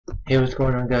Hey, what's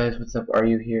going on, guys? What's up? Are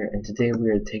you here? And today we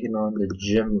are taking on the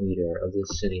gym leader of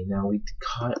this city. Now, we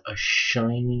caught a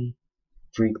shiny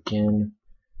freaking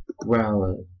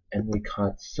Growlithe, and we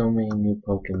caught so many new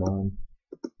Pokemon,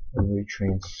 and we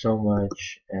trained so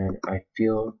much, and I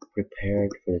feel prepared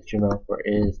for the gym battle, for it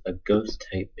is a ghost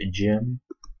type gym,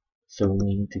 so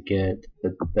we need to get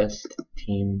the best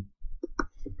team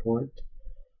support.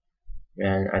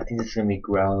 And I think this is gonna be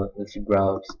Growlithe's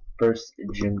first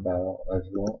gym battle as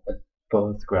well as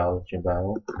both Growlithe gym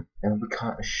battle. And we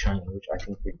caught a shiny, which I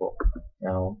think is pretty cool.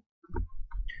 Now,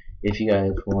 if you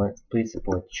guys want, please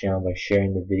support the channel by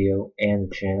sharing the video and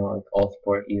the channel. Like, all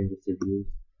support, even just the views.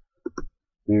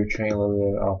 We were training a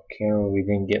little bit off camera. We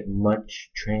didn't get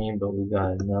much training, but we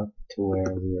got enough to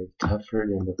where we were tougher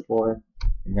than before.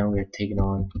 And now we're taking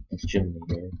on this gym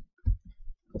leader.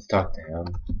 Let's talk to him.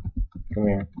 Come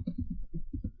here.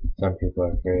 Some people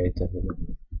are afraid to.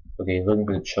 Okay, looking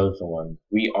for the chosen one.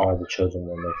 We are the chosen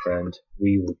one, my friend.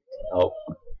 We will help.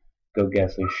 Go,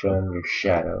 Ghastly, show him your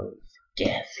shadows.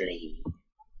 Ghastly.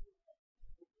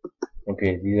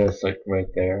 Okay, these are like right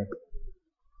there.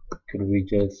 Could we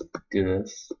just do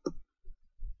this?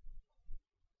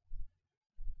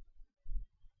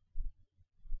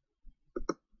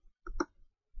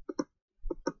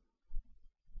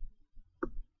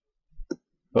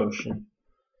 Potion.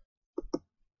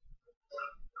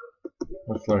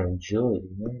 Let's learn agility.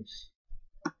 Nice.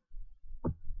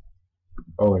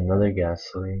 Oh, another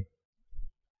Ghastly.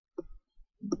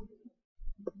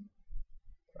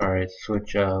 Alright,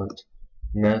 switch out.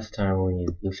 Next time we'll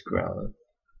use this Growlithe.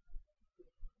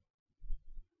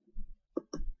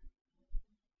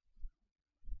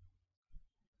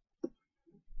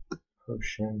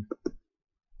 Potion.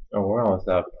 Oh, we're almost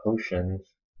out of potions.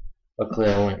 Luckily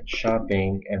I went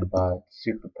shopping and bought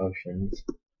super potions.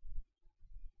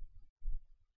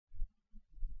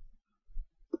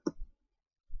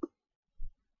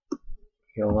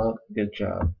 Heal up, good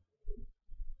job.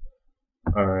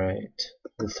 Alright,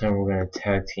 this time we're gonna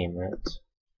tag team it.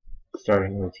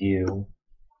 Starting with you.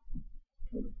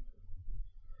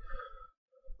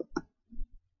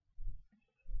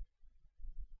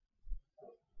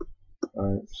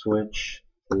 Alright, switch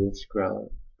to this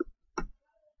Growlithe.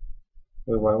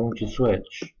 Wait, why won't you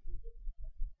switch?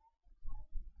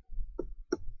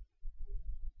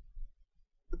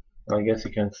 Well, I guess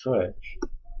you can switch.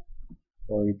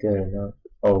 Well, you didn't, huh?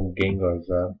 Oh, Gengar's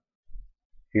up.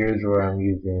 Here's where I'm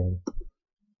using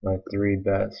my 3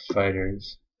 best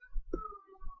fighters.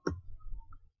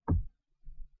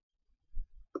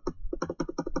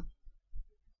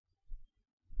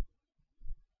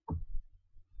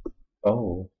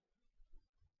 Oh.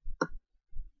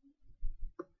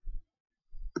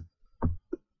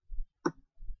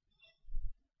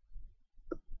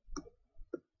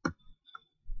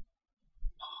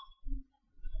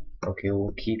 Okay,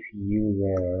 we'll keep you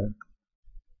there.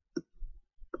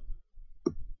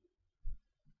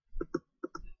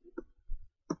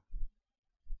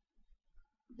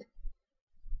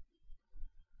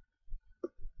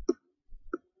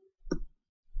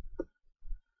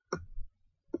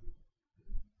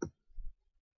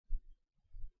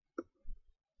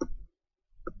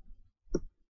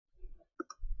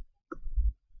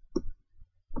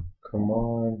 Come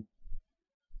on.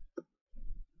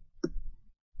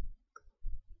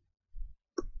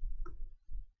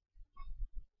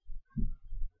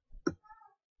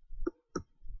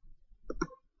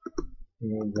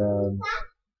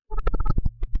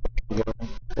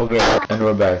 Okay, and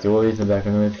we're back. The reason back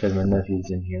in noise because my nephew's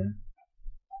in here.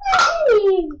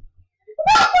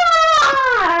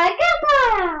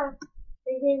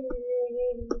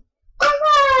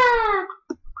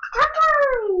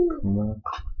 Come on.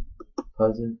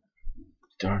 Puzzle.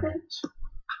 Darn it.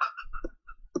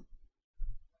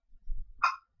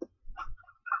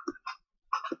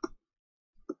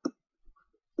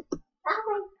 That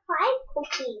was fried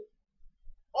cookie.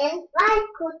 And fried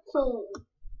cookie.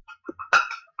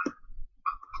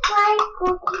 Fried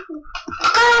cookie.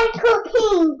 Fried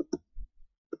cookie.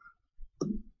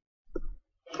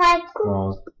 Fried cookie.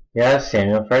 Oh, yeah,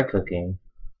 Samuel, fried cooking.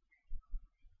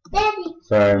 Daddy.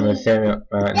 Sorry, my Samuel,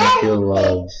 nephew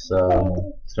loves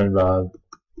SpongeBob.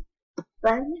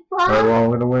 Oh,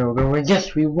 we're gonna win.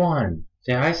 Yes, we won.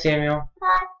 Say hi, Samuel.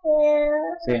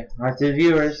 Say hi to the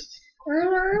viewers.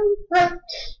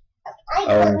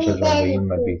 I wasn't sure what you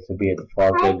might be, so be it the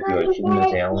fall good viewers.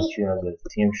 I want you to know this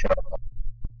team show.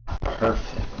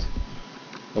 Perfect.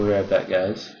 We'll be right back,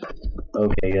 guys.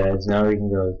 Okay, guys, now we can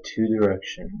go 2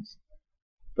 directions.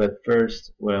 But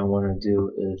first, what I want to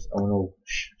do is I want to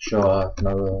show off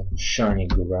my little shiny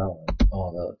Growlithe.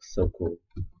 Oh, that looks so cool.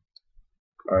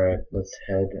 Alright, let's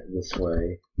head this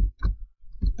way.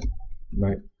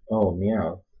 Oh,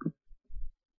 meow.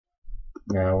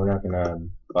 No, we're not gonna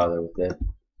bother with it.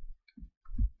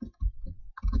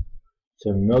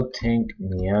 So Miltank,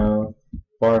 Meow,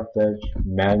 Farfetch,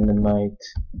 Magnemite.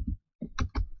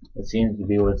 That seems to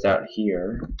be what's out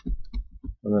here.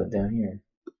 What about down here?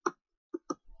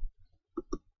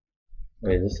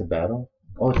 Wait, is this a battle?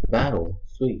 Oh, it's a battle.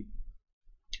 Sweet.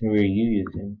 Who are you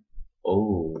using?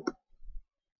 Oh,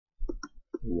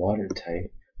 water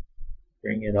type.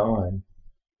 Bring it on.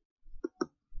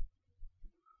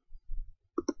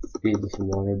 Speed this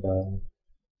water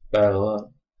battle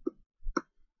up.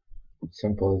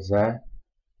 Simple as that.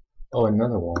 Oh,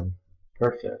 another one.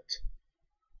 Perfect.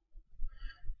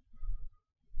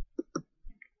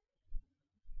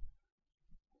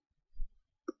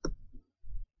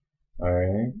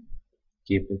 Alright.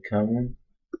 Keep it coming.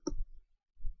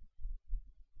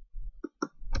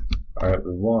 Alright,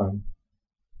 we won.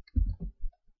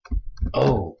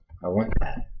 Oh, I want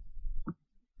that.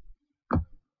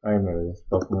 I remember this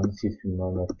Pokemon. This used to be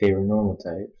one of my favorite normal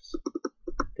types.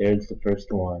 There's the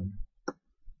first one.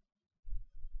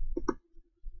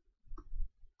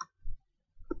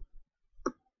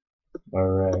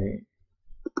 Alright.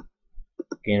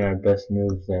 Gain our best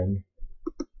moves then.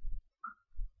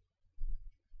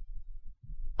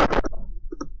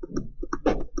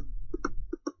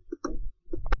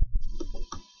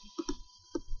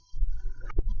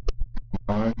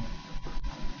 On.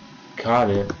 Caught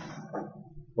it.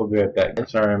 We'll be right back.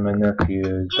 Sorry, my nephew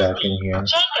is back in here.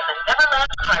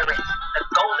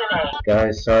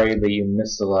 Guys, sorry that you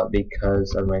missed a lot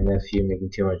because of my nephew making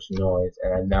too much noise,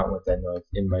 and I don't want that noise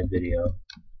in my video.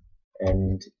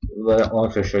 And long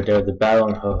story short, there was a battle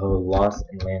and Ho-Ho lost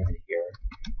and landed here.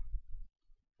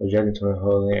 I was judging to my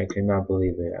Ho-Ho, I could not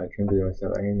believe it. I couldn't believe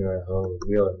myself. I didn't know Ho-Ho was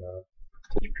real enough.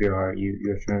 Such pure heart.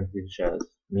 You're trying to be the shadows.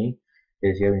 Me?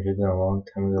 Yes, you have been chosen a long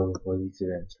time ago before these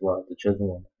events. Wow, the chosen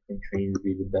one. I'm trained to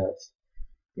be the best.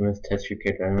 You must test your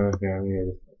character. I don't know if you're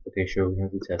here. Okay, sure, we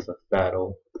have to test. Let's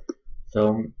battle.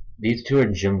 So these two are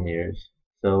gym leaders.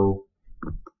 So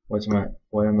what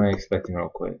am I expecting real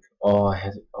quick?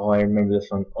 I remember this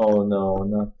one. Oh no,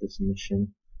 not this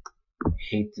mission. I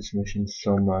hate this mission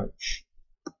so much.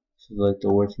 This is like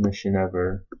the worst mission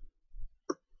ever.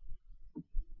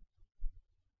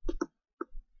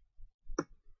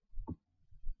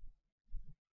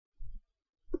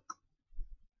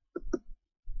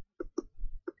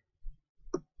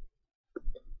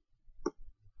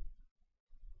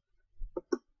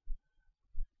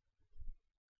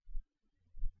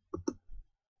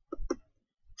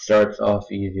 Starts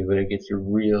off easy, but it gets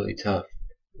really tough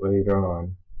later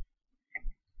on.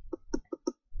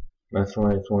 That's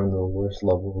why it's one of the worst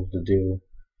levels to do.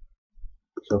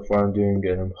 So far I'm doing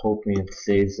good. I'm hoping it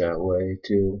stays that way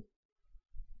too.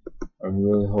 I'm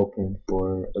really hoping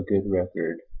for a good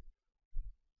record.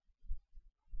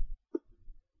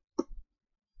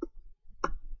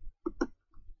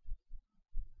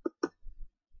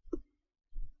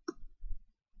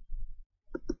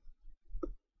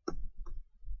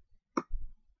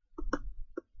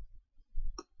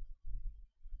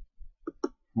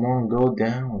 Come on, go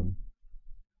down.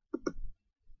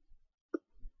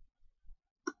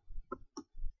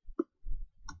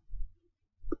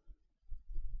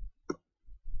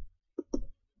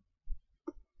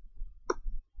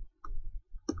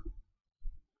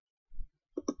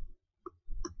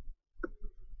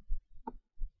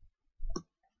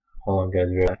 Hold on,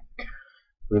 guys.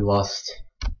 We lost.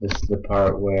 This is the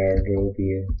part where there'll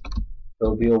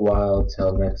be a while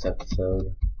till next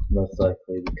episode, most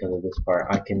likely because of this part.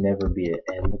 I can never beat it.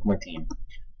 And look at my team.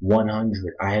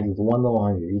 100. I had one level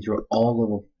 100. These were all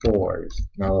level 4s.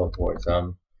 Not level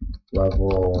 4s,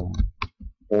 level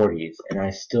 40s. And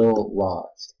I still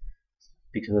lost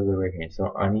because of the hurricane.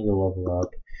 So I need to level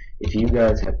up. If you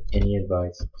guys have any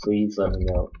advice, please let me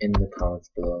know in the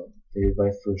comments below. The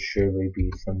advice will surely be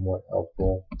somewhat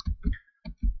helpful.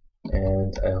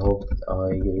 And I hope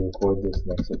I get to record this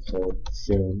next episode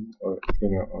soon, or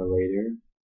sooner or later,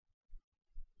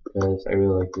 because I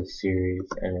really like this series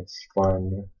and it's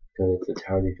fun because it's a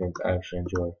tower defense I actually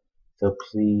enjoy. So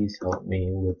please help me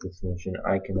with this mission.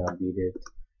 I cannot beat it,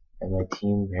 and my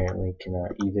team apparently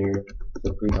cannot either.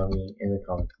 So please tell me in the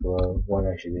comments below what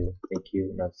I should do. Thank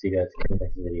you, and I'll see you guys in the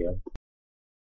next video.